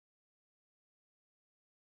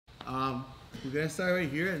We're gonna start right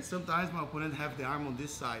here, and sometimes my opponent have the arm on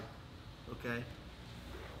this side, okay?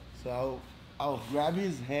 So I'll grab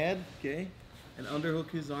his head, okay, and underhook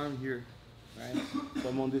his arm here, right? So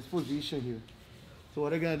I'm on this position here. So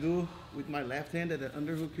what I'm gonna do with my left hand that I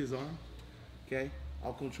underhook his arm, okay,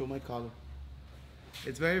 I'll control my collar.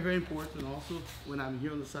 It's very, very important also when I'm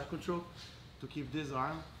here on the side control to keep this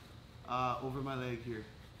arm over my leg here,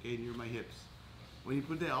 okay, near my hips. When you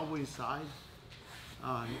put the elbow inside,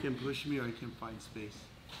 you can push me or you can find space.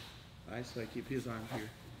 All right, so I keep his arm here,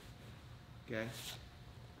 okay?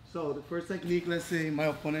 So the first technique, let's say my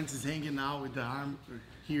opponent is hanging out with the arm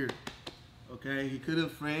here, okay? He couldn't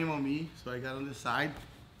frame on me, so I got on the side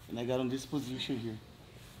and I got on this position here.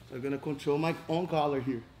 So I'm gonna control my own collar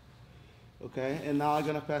here, okay? And now I'm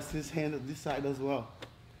gonna pass his hand on this side as well,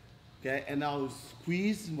 okay? And I'll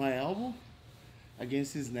squeeze my elbow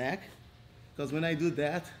against his neck, because when I do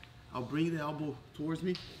that, I'll bring the elbow towards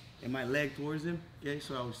me and my leg towards him, okay?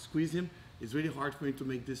 So I'll squeeze him. It's really hard for him to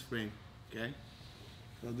make this frame, okay?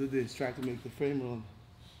 So I'll do this, try to make the frame run.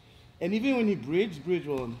 And even when he bridge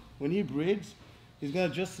run, when he bridge, he's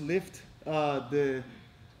gonna just lift the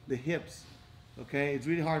hips, okay? It's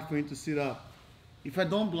really hard for him to sit up. If I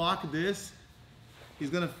don't block this, he's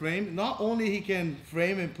gonna frame. Not only he can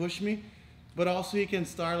frame and push me, but also he can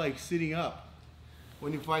start like sitting up.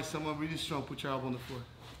 When you fight someone really strong, put your elbow on the floor.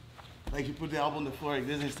 Like you put the elbow on the floor like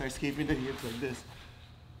this and start escaping the hips like this.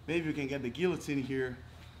 Maybe you can get the guillotine here,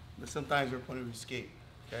 but sometimes your opponent will escape,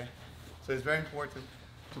 okay? So it's very important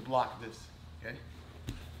to block this, okay?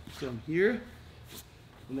 So I'm here,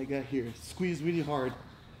 and I got here. Squeeze really hard,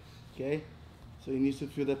 okay? So he needs to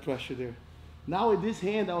feel that pressure there. Now with this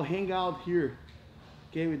hand, I'll hang out here,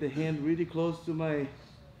 okay? With the hand really close to my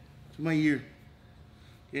ear.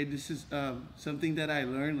 Okay, this is something that I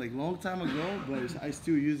learned like long time ago, but I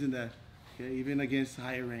still using that, okay, even against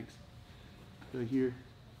higher ranks. So here,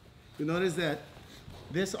 you notice that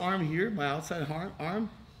this arm here, my outside arm,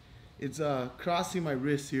 it's crossing my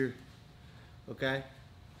wrist here, okay?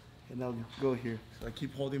 And I'll go here, so I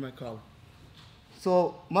keep holding my collar.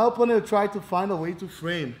 So my opponent will try to find a way to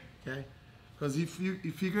frame, okay? Because he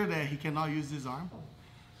figured that he cannot use this arm, so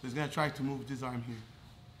he's gonna try to move this arm here.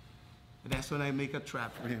 And that's when I make a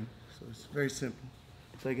trap for him. So it's very simple.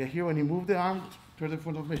 So I get here, when he moves the arm toward the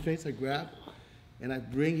front of my face, I grab and I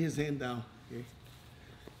bring his hand down, okay?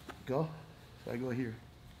 Go, so I go here.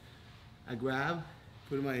 I grab,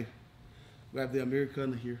 grab the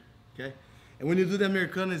Americana here, okay? And when you do the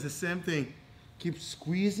Americana, it's the same thing. Keep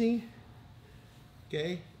squeezing,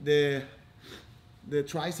 okay? The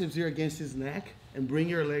triceps here against his neck and bring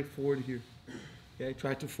your leg forward here, okay?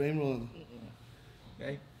 Try to frame roll,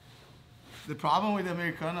 okay? The problem with the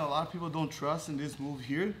Americana, a lot of people don't trust in this move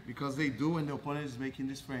here because they do when the opponent is making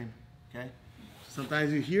this frame, okay?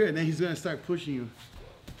 Sometimes you hear it and then he's gonna start pushing you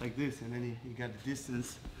like this, and then you got the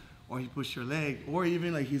distance, or he push your leg, or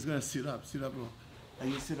even like he's gonna sit up, bro. Like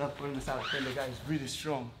you sit up, put him aside, and the guy is really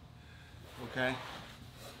strong, okay?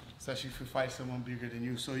 Especially if you fight someone bigger than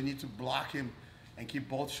you. So you need to block him and keep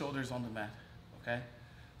both shoulders on the mat, okay?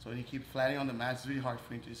 So when you keep flattening on the mat, it's really hard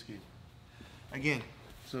for him to escape. Again,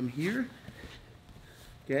 so I'm here,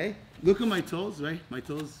 okay? Look at my toes, right? My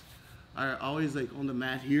toes are always like on the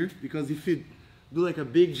mat here, because if you do like a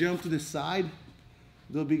big jump to the side,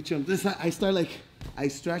 do a big jump to the side, I start like, I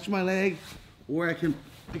stretch my leg, or I can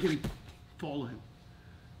follow him,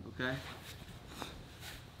 okay?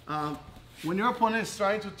 When your opponent is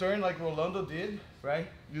trying to turn like Rolando did, right?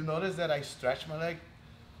 You notice that I stretch my leg.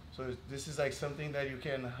 So this is like something that you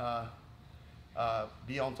can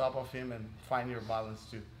be on top of him and find your balance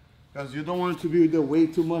too. Because you don't want to be the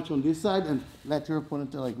weight too much on this side and let your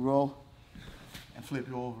opponent like roll and flip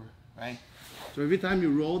you over, right? So every time you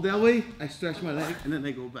roll that way, I stretch my leg and then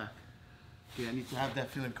I go back. Okay, I need to have that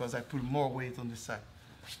feeling because I put more weight on this side,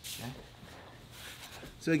 okay?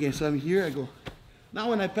 So again, so I'm here, I go.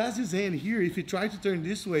 Now when I pass his hand here, if he tries to turn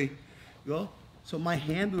this way, go. So my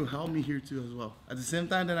hand will help me here too as well. At the same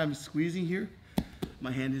time that I'm squeezing here,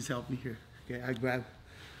 my hand is helping me here. Okay, I grab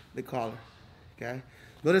the collar, okay?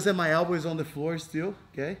 Notice that my elbow is on the floor still,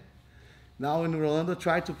 okay? Now when Rolando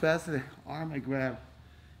tried to pass the arm, I grab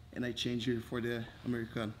and I change here for the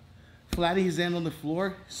Americana. Flatten his hand on the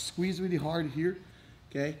floor, squeeze really hard here,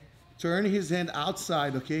 okay? Turn his hand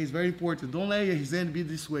outside, okay? It's very important. Don't let his hand be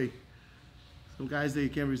this way. Some guys, they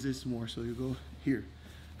can resist more, so you go here.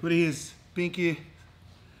 Putting his pinky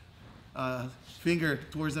finger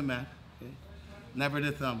towards the mat, okay? Never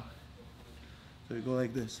the thumb. So you go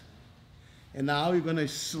like this. And now you're gonna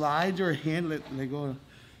slide your hand, let go.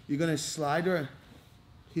 You're gonna slide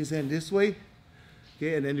his hand this way,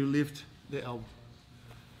 okay? And then you lift the elbow.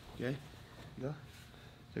 Okay, go.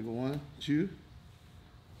 So go 1, 2.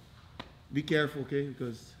 Be careful, okay,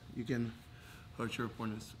 because you can hurt your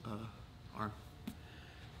opponent's arm.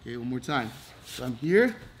 Okay, one more time. So I'm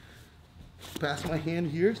here, pass my hand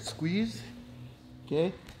here, squeeze.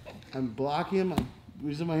 Okay, I'm blocking him. I'm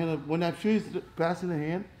using my hand up. When I feel he's passing the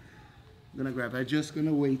hand, I'm gonna grab. I'm just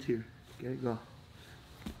gonna wait here. Okay, go.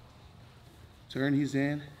 Turn his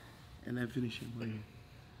hand, and then finish him right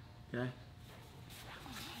here. Okay.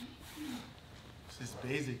 This is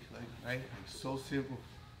basic, like right, like so simple.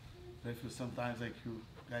 But I feel sometimes like you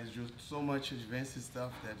guys do so much advanced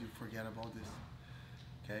stuff that you forget about this.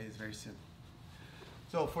 Okay, it's very simple.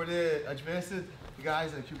 So for the advanced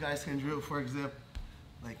guys, like you guys can drill, for example,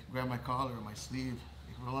 like grab my collar or my sleeve.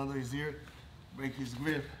 Like Rolando is here, break his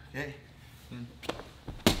grip, okay? And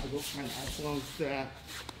I go for an nice long step,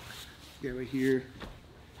 get right here,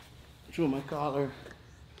 throw my collar,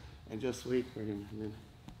 and just wait for him. And then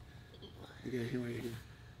you get him right here.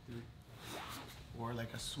 Or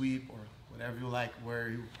like a sweep or whatever you like, where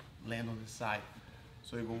you land on the side.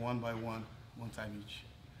 So you go one by one time each.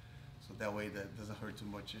 So that way that doesn't hurt too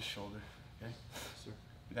much his shoulder. Okay? Sir.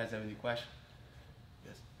 You guys have any questions?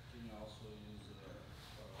 Yes. Can you also use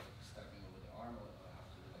stepping over the arm, or have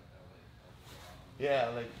to do like that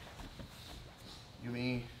way? Yeah, like you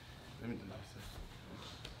mean, let me do this.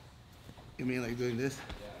 You mean like doing this?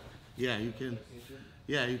 Yeah. Yeah, you can.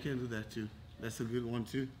 Yeah, you can do that too. That's a good one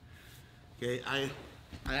too. Okay, I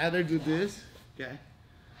either do this, okay,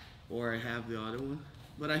 or I have the other one.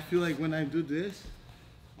 But I feel like when I do this,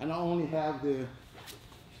 I not only have the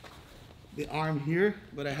arm here,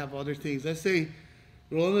 but I have other things. Let's say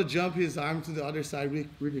Rolando jump his arm to the other side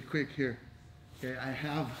really quick here. Okay,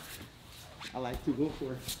 I like to go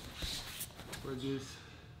for this,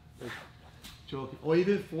 like choking, or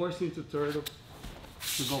even forcing to turtle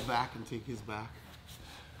to go back and take his back.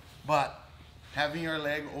 But having your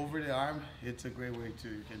leg over the arm, it's a great way too.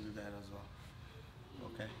 You can do that as well.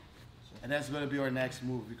 Okay, and that's gonna be our next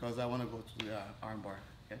move because I want to go to the arm bar.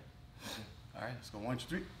 Okay. All right, let's go 1, 2,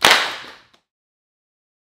 3.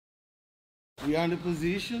 We are in the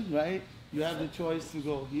position, right? You have the choice to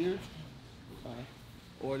go here,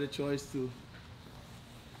 or the choice to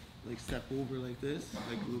like step over like this,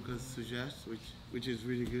 like Lucas suggests, which is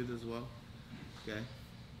really good as well. Okay.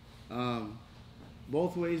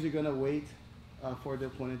 Both ways you're gonna wait for the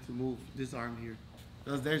opponent to move this arm here,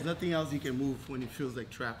 because there's nothing else he can move when he feels like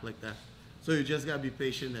trapped like that. So you just gotta be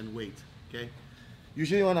patient and wait. Okay.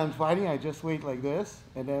 Usually when I'm fighting, I just wait like this,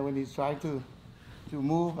 and then when he's trying to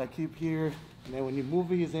move, I keep here, and then when he moves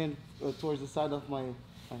his hand towards the side of my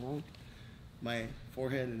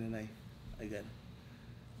forehead, and then I get it.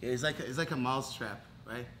 Yeah, it's like a mouse trap,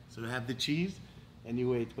 right? So you have the cheese, and you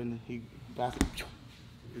wait when he passes,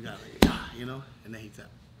 you got it, you know, and then he taps.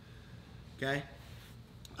 Okay.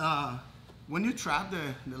 When you trap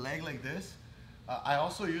the leg like this, I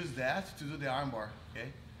also use that to do the armbar. Okay.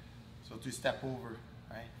 So to step over,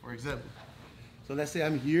 right? For example. So let's say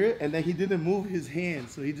I'm here, and then he didn't move his hand,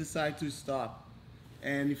 so he decided to stop.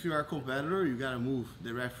 And if you are a competitor, you gotta move.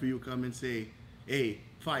 The referee will come and say, "Hey,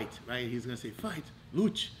 fight!" Right? He's gonna say, "Fight,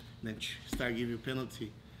 luch," and then start giving you a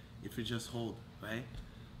penalty if you just hold, right?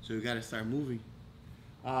 So you gotta start moving.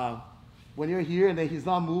 When you're here and then he's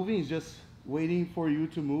not moving, he's just waiting for you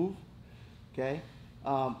to move. Okay.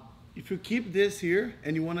 If you keep this here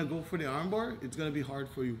and you want to go for the armbar, it's gonna be hard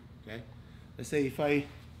for you. Okay. Let's say if I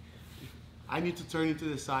need to turn it to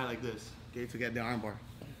the side like this, okay, to get the armbar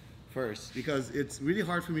first, because it's really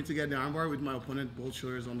hard for me to get the armbar with my opponent both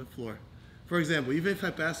shoulders on the floor. For example, even if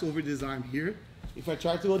I pass over this arm here, if I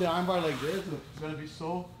try to hold the armbar like this, it's gonna be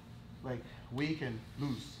so like weak and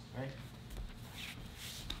loose, right?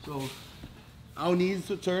 So I'll need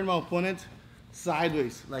to turn my opponent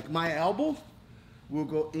sideways. Like my elbow will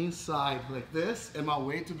go inside like this, and my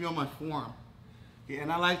weight to be on my forearm. Okay,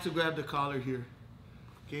 and I like to grab the collar here.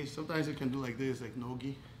 Okay, sometimes you can do like this, like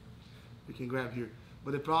nogi. You can grab here.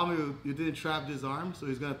 But the problem is you didn't trap this arm, so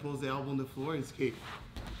he's gonna pose the elbow on the floor and escape.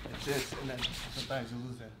 Like this, and then sometimes you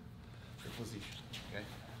lose the position. Okay.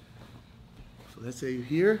 So let's say you're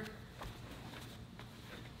here.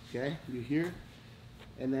 Okay, you're here.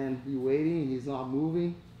 And then you're waiting, he's not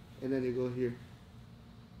moving, and then you go here.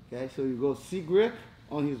 Okay, so you go C-grip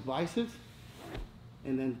on his biceps,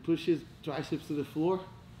 and then push his triceps to the floor,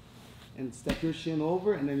 and step your shin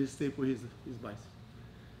over, and then you staple his biceps.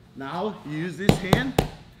 Now, you use this hand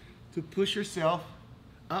to push yourself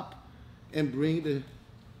up and bring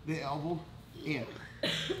the elbow in.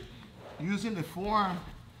 Using the forearm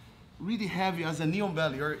really heavy as a neon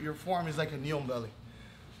belly. Your forearm is like a neon belly.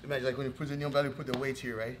 Imagine like when you put the neon belly, you put the weight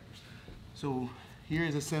here, right? So Here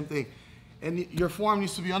is the same thing. And your forearm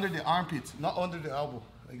needs to be under the armpit, not under the elbow,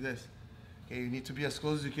 like this. Okay, you need to be as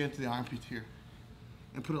close as you can to the armpit here.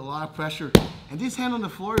 And put a lot of pressure. And this hand on the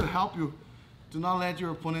floor will help you. Do not let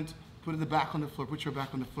your opponent put the back on the floor. Put your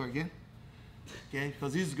back on the floor again. Okay,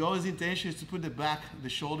 because his goal, his intention is to put the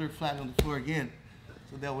shoulder flat on the floor again.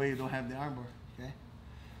 So that way you don't have the armbar, okay?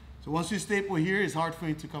 So once you staple here, it's hard for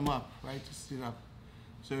him to come up, right? To sit up.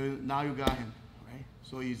 So now you got him, right?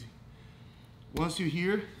 So easy. Once you're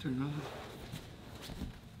here, turn around.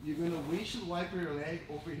 You're gonna windshield wiper your leg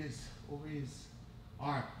over his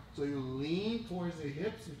arm. So you lean towards the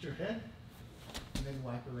hips with your head, and then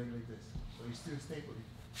wipe your leg like this. So you still staple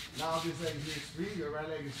it. Now this leg here is free, your right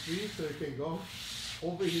leg is free, so you can go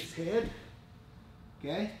over his head,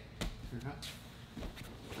 okay? Turn up,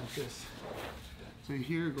 like this. So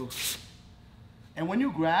here you go. And when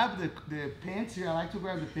you grab the pants here, I like to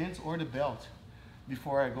grab the pants or the belt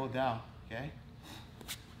before I go down, okay?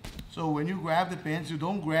 So when you grab the pants, you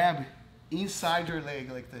don't grab inside your leg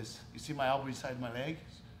like this. You see my elbow inside my leg?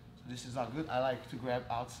 So this is not good. I like to grab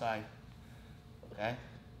outside, okay?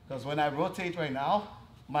 Because when I rotate right now,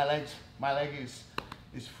 my leg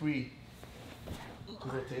is free to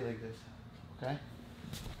rotate like this, okay?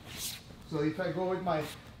 So if I go with my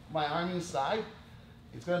arm inside,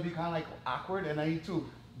 it's gonna be kind of like awkward, and I need to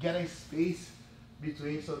get a space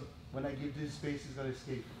between, so when I give this space, it's gonna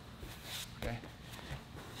escape, okay?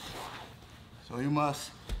 So you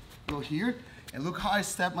must go here, and look how I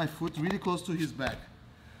step my foot really close to his back.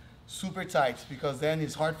 Super tight, because then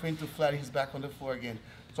it's hard for him to flatten his back on the floor again.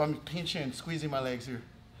 So I'm pinching and squeezing my legs here,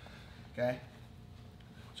 okay?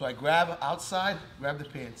 So I grab outside, grab the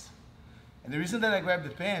pants. And the reason that I grab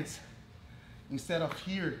the pants instead of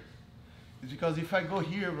here is because if I go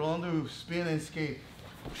here, Rolando will spin and escape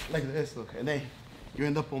like this, look. And then you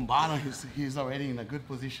end up on bottom, he's already in a good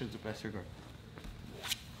position to pass your guard.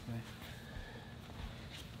 Okay.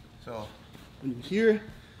 So when you're here,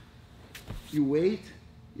 you wait,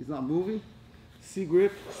 he's not moving,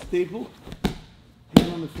 C-grip, staple,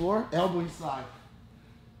 hand on the floor, elbow inside.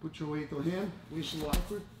 Put your weight on him, windshield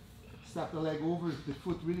wiper, step the leg over, the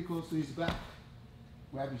foot really close to his back,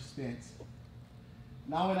 grab his pants.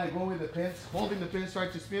 Now when I go with the pants, holding the pants, try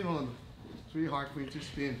to spin on him. It's really hard for him to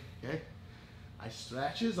spin, okay? I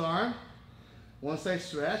stretch his arm. Once I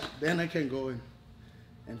stretch, then I can go in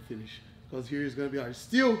and finish. Because here is gonna be hard.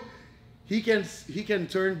 Still, he can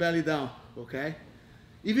turn belly down, okay?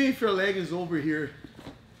 Even if your leg is over here,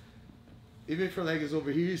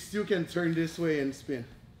 you still can turn this way and spin,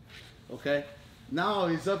 okay? Now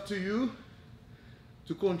it's up to you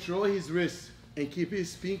to control his wrist and keep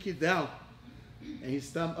his pinky down and his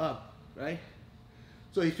thumb up, right?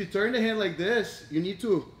 So if you turn the hand like this, you need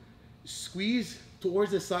to squeeze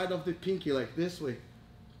towards the side of the pinky, like this way,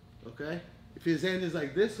 okay? If his hand is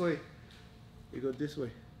like this way, you go this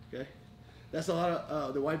way, okay? That's a lot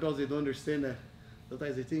of the white belts, they don't understand that.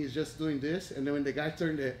 Sometimes they think he's just doing this, and then when the guy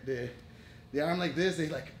turned the arm like this, they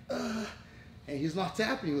like, and he's not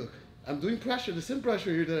tapping, look. I'm doing pressure, the same pressure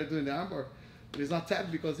here that I do in the armbar, but he's not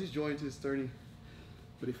tapping because his joint is turning.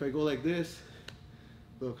 But if I go like this,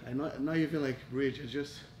 look, I'm not even like bridge, it's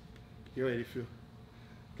just, you already feel.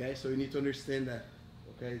 Okay, so you need to understand that,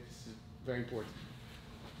 okay? This is very important.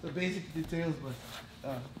 So basic details,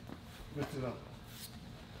 but good to know.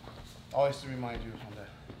 Always to remind you on that,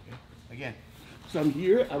 okay? Again, so I'm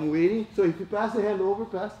here, I'm waiting. So if you pass the hand over,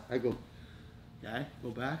 pass, I go. Okay, go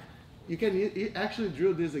back. You can actually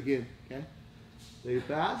drill this again, okay? So you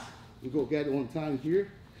pass, you go get it one time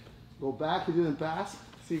here. Go back, you didn't pass,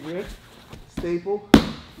 C-grip, staple,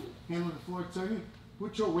 hand on the floor turning.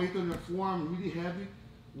 Put your weight on your forearm really heavy.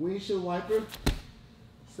 Windshield wiper,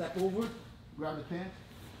 step over, grab the pant,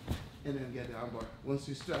 and then get the armbar. Once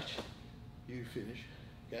you stretch, you finish,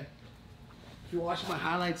 okay? If you watch my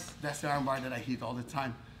highlights, that's the armbar that I hit all the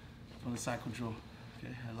time on the side control,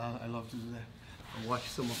 okay? I love to do that. I watch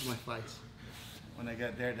some of my fights. When I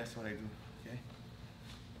get there, that's what I do, okay?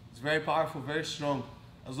 It's very powerful, very strong.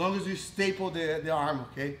 As long as you staple the arm,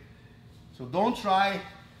 okay? So don't try.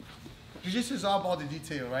 Jiu-Jitsu is all about the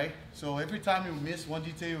detail, right? So every time you miss one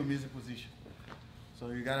detail, you miss a position. So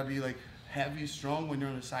you gotta be like heavy, strong when you're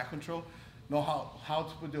on the side control. Know how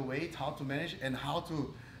to put the weight, how to manage, and how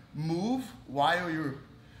to move while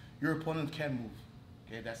your opponent can move.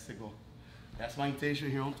 Okay, that's the goal. That's my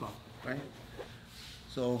intention here on top, right?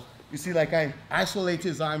 So you see, like I isolate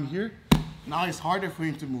his arm here. Now it's harder for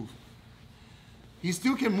him to move. He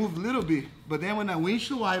still can move a little bit, but then when I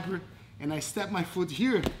windshield wiper and I step my foot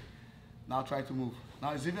here, now try to move.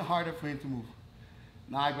 Now it's even harder for him to move.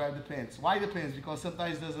 Now I grab the pants. Why the pants? Because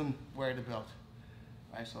sometimes he doesn't wear the belt.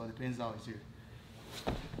 Right, so the pants always here.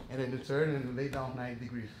 and then you turn and lay down 90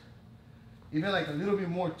 degrees. Even like a little bit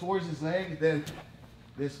more towards his leg than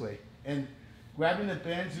this way. And grabbing the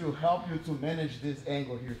pants will help you to manage this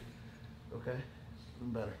angle here. Okay?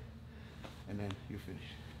 Even better. And then you finish.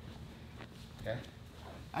 Okay?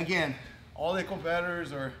 Again, all the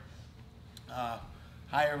competitors or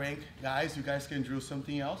higher rank guys, you guys can drill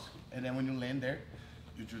something else. And then when you land there,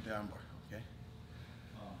 you drill the armbar. Okay?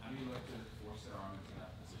 How do you like to force their arm into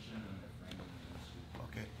that position when they're framing in the scoop?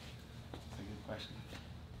 Okay. That's a good question.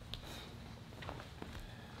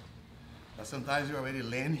 But sometimes you already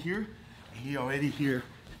land here, and he already here,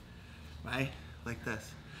 right? Like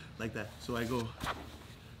this, like that. So I go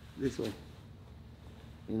this way.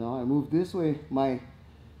 You know, I move this way, my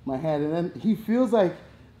head, and then he feels like,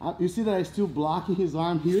 you see that I'm still blocking his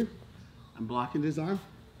arm here? I'm blocking this arm.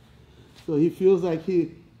 So he feels like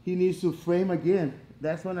he needs to frame again.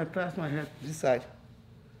 That's when I press my head this side.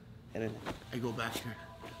 And then I go back here,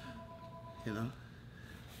 you know?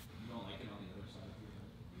 You don't like it on the other side of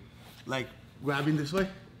your head? Like grabbing this way?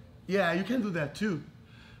 Yeah, you can do that too.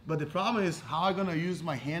 But the problem is how I'm gonna use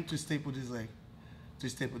my hand to staple this leg, to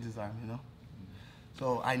staple this arm, you know?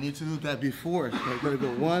 So I need to do that before. So I'm gonna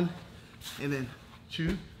go 1 and then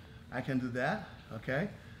 2. I can do that, okay?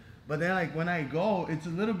 But then like when I go, it's a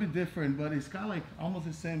little bit different, but it's kind of like almost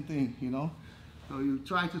the same thing, you know? So you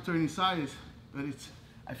try to turn inside, but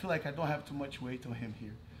I feel like I don't have too much weight on him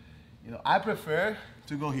here. You know, I prefer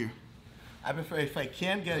to go here. I prefer if I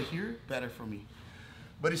can get here, better for me.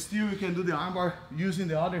 But still you can do the armbar using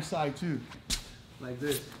the other side too, like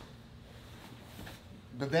this.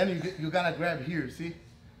 But then you gotta grab here, see?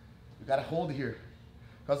 You gotta hold here.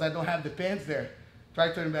 Because I don't have the pants there.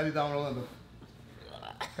 Try turning belly down, Rolando.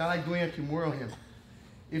 It's kind of like doing a kimura on him.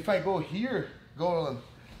 If I go here, go Rolando.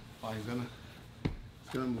 Oh, it's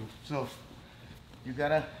gonna move. So you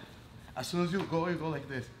gotta, as soon as you go like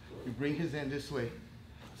this. You bring his hand this way.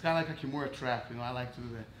 It's kind of like a kimura trap, you know, I like to do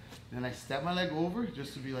that. Then I step my leg over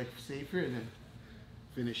just to be like safer and then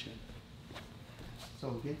finish him. So,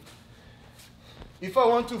 okay. If I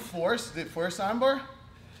want to force the first armbar,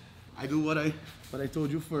 I do what I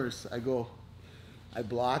told you first. I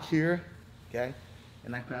block here, okay?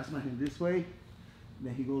 And I pass my hand this way.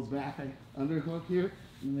 Then he goes back, I underhook here,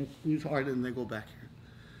 and I squeeze hard and then go back here,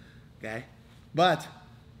 okay? But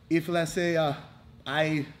if let's say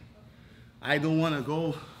I don't want to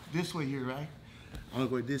go this way here, right? I'm gonna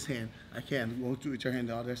go with this hand. I can go to with your hand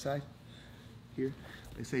the other side. Here,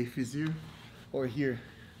 let's say if it's here or here,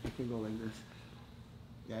 I can go like this,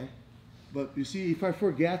 okay? But you see, if I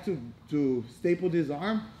forget to staple this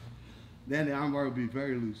arm, then the armbar will be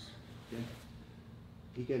very loose, okay?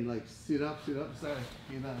 He can like sit up, start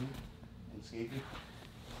you know, and escape it.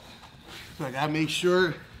 So I gotta make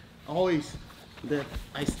sure always that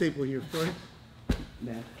I staple here first,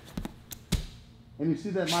 then. And you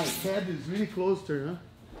see that my head is really close to her, huh?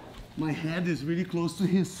 My head is really close to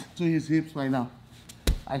his hips right now.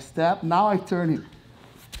 I step, now I turn him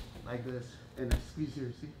like this, and I squeeze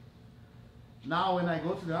here, see? Now when I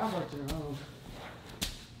go to the armbar turn,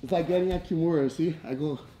 it's like getting a kimura, see? I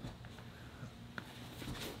go,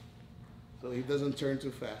 so he doesn't turn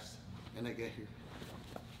too fast, and I get here.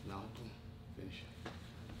 Now, finish.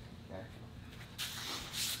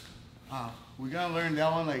 Okay. We're gonna learn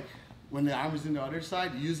that one like when the arm is in the other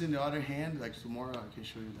side, using the other hand, like tomorrow I can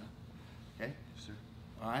show you that. Okay? Yes, sir.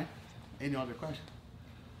 All right? Any other question?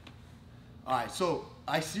 All right, so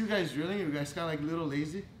I see you guys drilling. You guys kind of like a little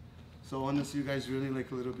lazy. So I want to see you guys drilling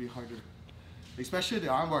like a little bit harder. Especially the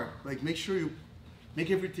armbar. Like make sure you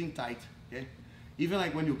make everything tight, okay? Even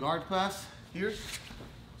like when you guard pass here.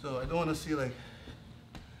 So I don't want to see like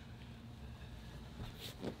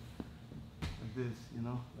this, you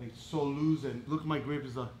know? Like so loose, and look, my grip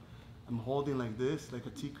is I'm holding like this, like a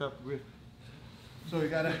teacup grip. So you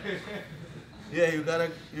gotta, yeah, you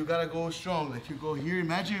gotta go strong. Like you go here,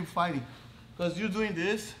 imagine you're fighting. Because you're doing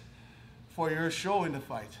this for your show in the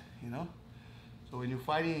fight, you know? So when you're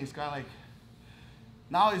fighting, it's kind of like,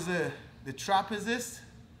 now is the trapezist,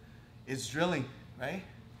 it's drilling, right?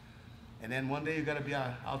 And then one day you gotta be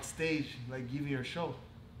out stage, like giving your show.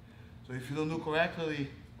 So if you don't do correctly,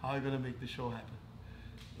 how are you gonna make the show happen,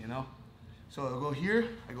 you know? So I go here,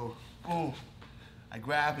 I go, boom. I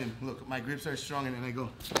grab him, look, my grips are strong, and then I go.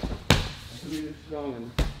 Strong,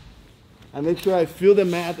 and I make sure I feel the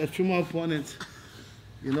mat, I feel my opponent.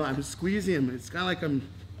 You know, I'm squeezing him. It's kind of like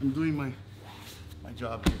I'm doing my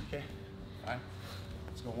job here, okay? All right,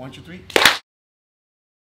 let's go, 1, 2, 3.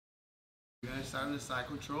 We're gonna start on the side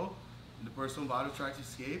control. And the person on bottom try to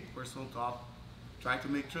escape, person on top try to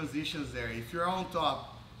make transitions there. If you're on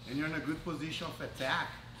top and you're in a good position of attack,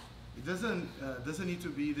 It doesn't need to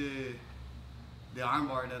be the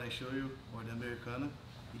armbar that I show you or the Americana.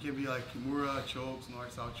 It can be like Kimura chokes,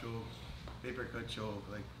 north-south choke, paper cut choke,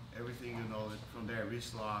 like everything you know from there,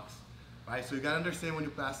 wrist locks, right? So you gotta understand when you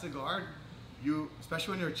pass the guard,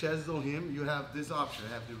 especially when your chest is on him, you have this option.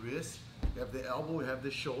 You have the wrist, you have the elbow, you have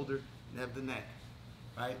the shoulder, and you have the neck,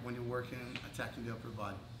 right? When you're working, attacking the upper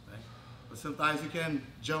body, right? But sometimes you can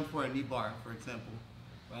jump for a knee bar, for example,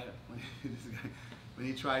 right? When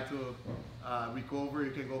you try to recover,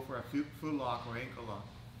 you can go for a foot lock or ankle lock,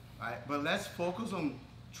 right? But let's focus on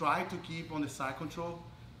try to keep on the side control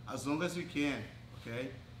as long as you can, okay?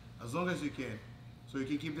 As long as you can. So you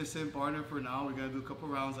can keep the same partner for now. We're gonna do a couple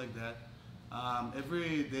rounds like that.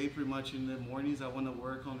 Every day, pretty much in the mornings, I wanna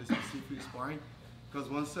work on the specific sparring, because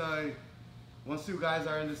once you guys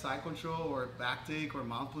are in the side control or back take or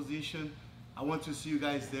mount position, I want to see you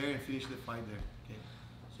guys there and finish the fight there, okay?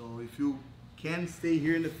 So if you can stay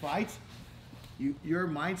here in the fight, your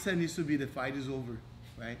mindset needs to be the fight is over,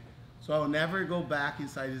 right? So I'll never go back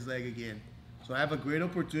inside his leg again. So I have a great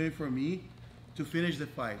opportunity for me to finish the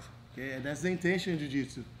fight, okay? And that's the intention in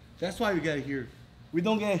Jiu-Jitsu. That's why we get here. We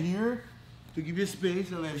don't get here to give you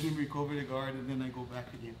space and let him recover the guard and then I go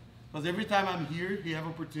back again. Because every time I'm here, he have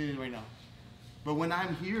opportunity right now. But when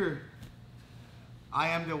I'm here, I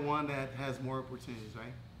am the one that has more opportunities,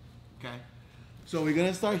 right? Okay? So we're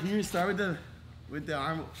gonna start here, start with the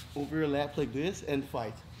arm over your lap like this and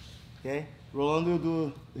fight, okay? Rolando will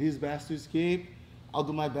do his best to escape. I'll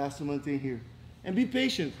do my best to maintain here. And be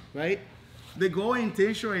patient, right? The goal and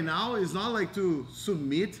intention right now is not like to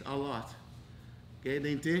submit a lot, okay? The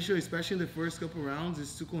intention, especially in the first couple rounds,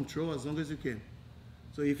 is to control as long as you can.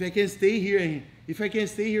 So if I can stay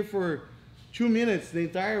here, for 2 minutes, the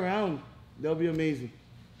entire round, that'll be amazing,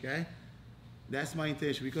 okay? That's my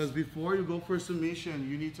intention, because before you go for submission,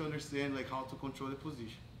 you need to understand like how to control the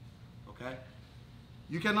position, okay?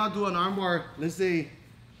 You cannot do an armbar, let's say,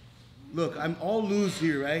 look, I'm all loose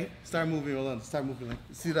here, right? Start moving, Rolando, start moving, like,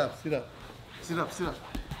 sit up, sit up, sit up, sit up.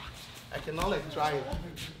 I cannot like try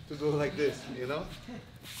to do like this, you know?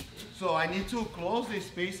 So I need to close the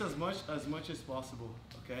space as much as possible,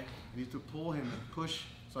 okay? I need to pull him and push.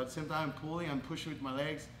 So at the same time I'm pulling, I'm pushing with my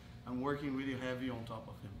legs, I'm working really heavy on top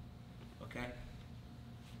of him, okay?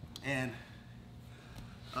 And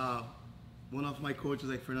one of my coaches,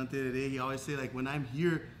 like Fernando Terere, he always say like, when I'm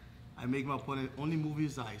here, I make my opponent only move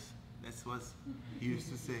his eyes. That's what he used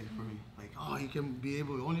to say for me. Like, oh, you can be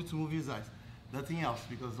able only to move his eyes. Nothing else,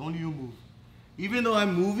 because only you move. Even though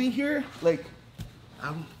I'm moving here, like,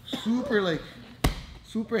 I'm super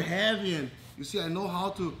heavy, and you see, I know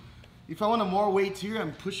how to, if I want more weight here,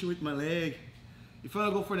 I'm pushing with my leg. If I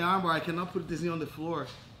want to go for the armbar, I cannot put this knee on the floor.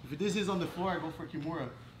 If this is on the floor, I go for Kimura.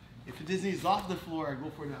 If this knee is off the floor, I go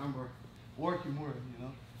for the armbar or Kimura, you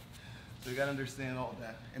know? So you gotta understand all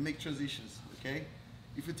that and make transitions, okay?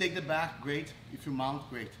 If you take the back, great. If you mount,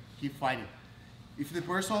 great. Keep fighting. If the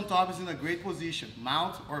person on top is in a great position,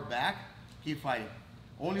 mount or back, keep fighting.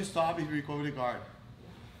 Only stop if you recover the guard.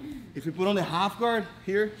 If you put on the half guard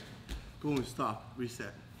here, boom, stop,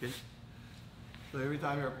 reset, okay? So every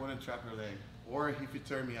time your opponent trap your leg, or if you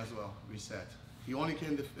turn me as well, reset. He only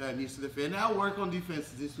needs to defend. I'll work on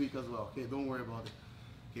defense this week as well, okay? Don't worry about it.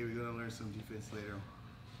 Okay, we're gonna learn some defense later on.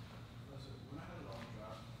 When I had a long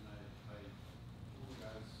drop and I pulled the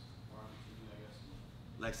guy's arm to me, I guess.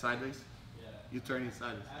 Like sideways? Yeah. You turn it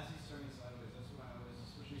sideways. As he's turning sideways, that's when I always,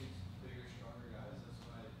 especially bigger, stronger guys, that's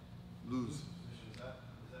when I Lose. position. Is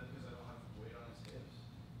that because I don't have weight on his hips?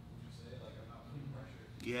 Would you say? Like I'm not putting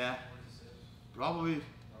pressure Yeah. towards his hips? Probably.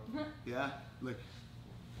 Yeah. Look.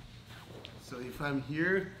 So if I'm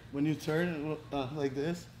here, when you turn like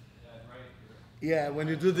this. Yeah, right here. Yeah, when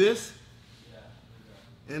you do this.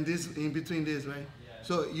 Yeah. And this in between this, right? Yeah.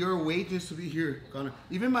 So your weight needs to be here, Connor.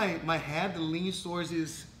 Even my head leans towards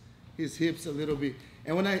his hips a little bit.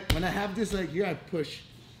 And when I have this like here, I push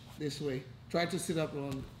this way. Try to sit up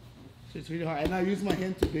on. So it's really hard. And I use my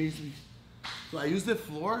hand to base me. So I use the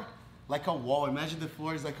floor like a wall. Imagine the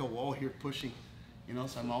floor is like a wall here pushing. You know,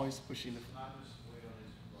 so I'm always pushing the floor. Not just weight on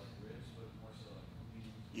his like ribs, but more so like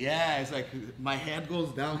leaning. Yeah, it's like my head goes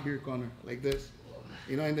down here, Connor, like this.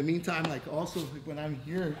 You know, in the meantime, like also like when I'm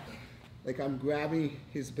here, like I'm grabbing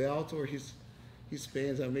his belt or his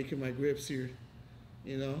pants, I'm making my grips here,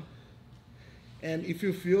 you know. And if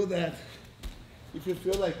you feel that, if you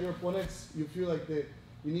feel like your opponents, you feel like you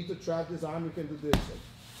need to trap this arm, you can do this,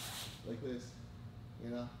 like this,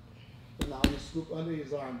 you know. So now you scoop under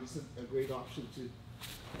his arm. This is a great option to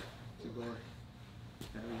go.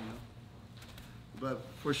 You know. But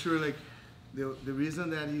for sure, like the reason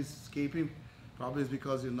that he's escaping probably is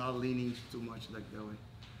because you're not leaning too much like that way.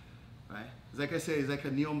 right? It's like I say, it's like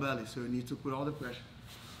a knee on belly, so you need to put all the pressure.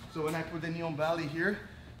 So when I put the knee on belly here,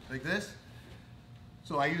 like this,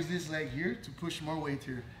 so I use this leg here to push more weight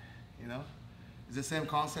here, you know? It's the same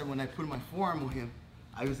concept when I put my forearm on him,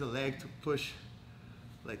 I use the leg to push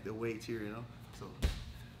like the weight here, you know? So,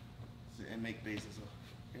 and make bases,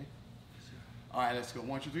 okay? All right, let's go,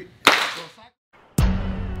 1, 2, 3, go side.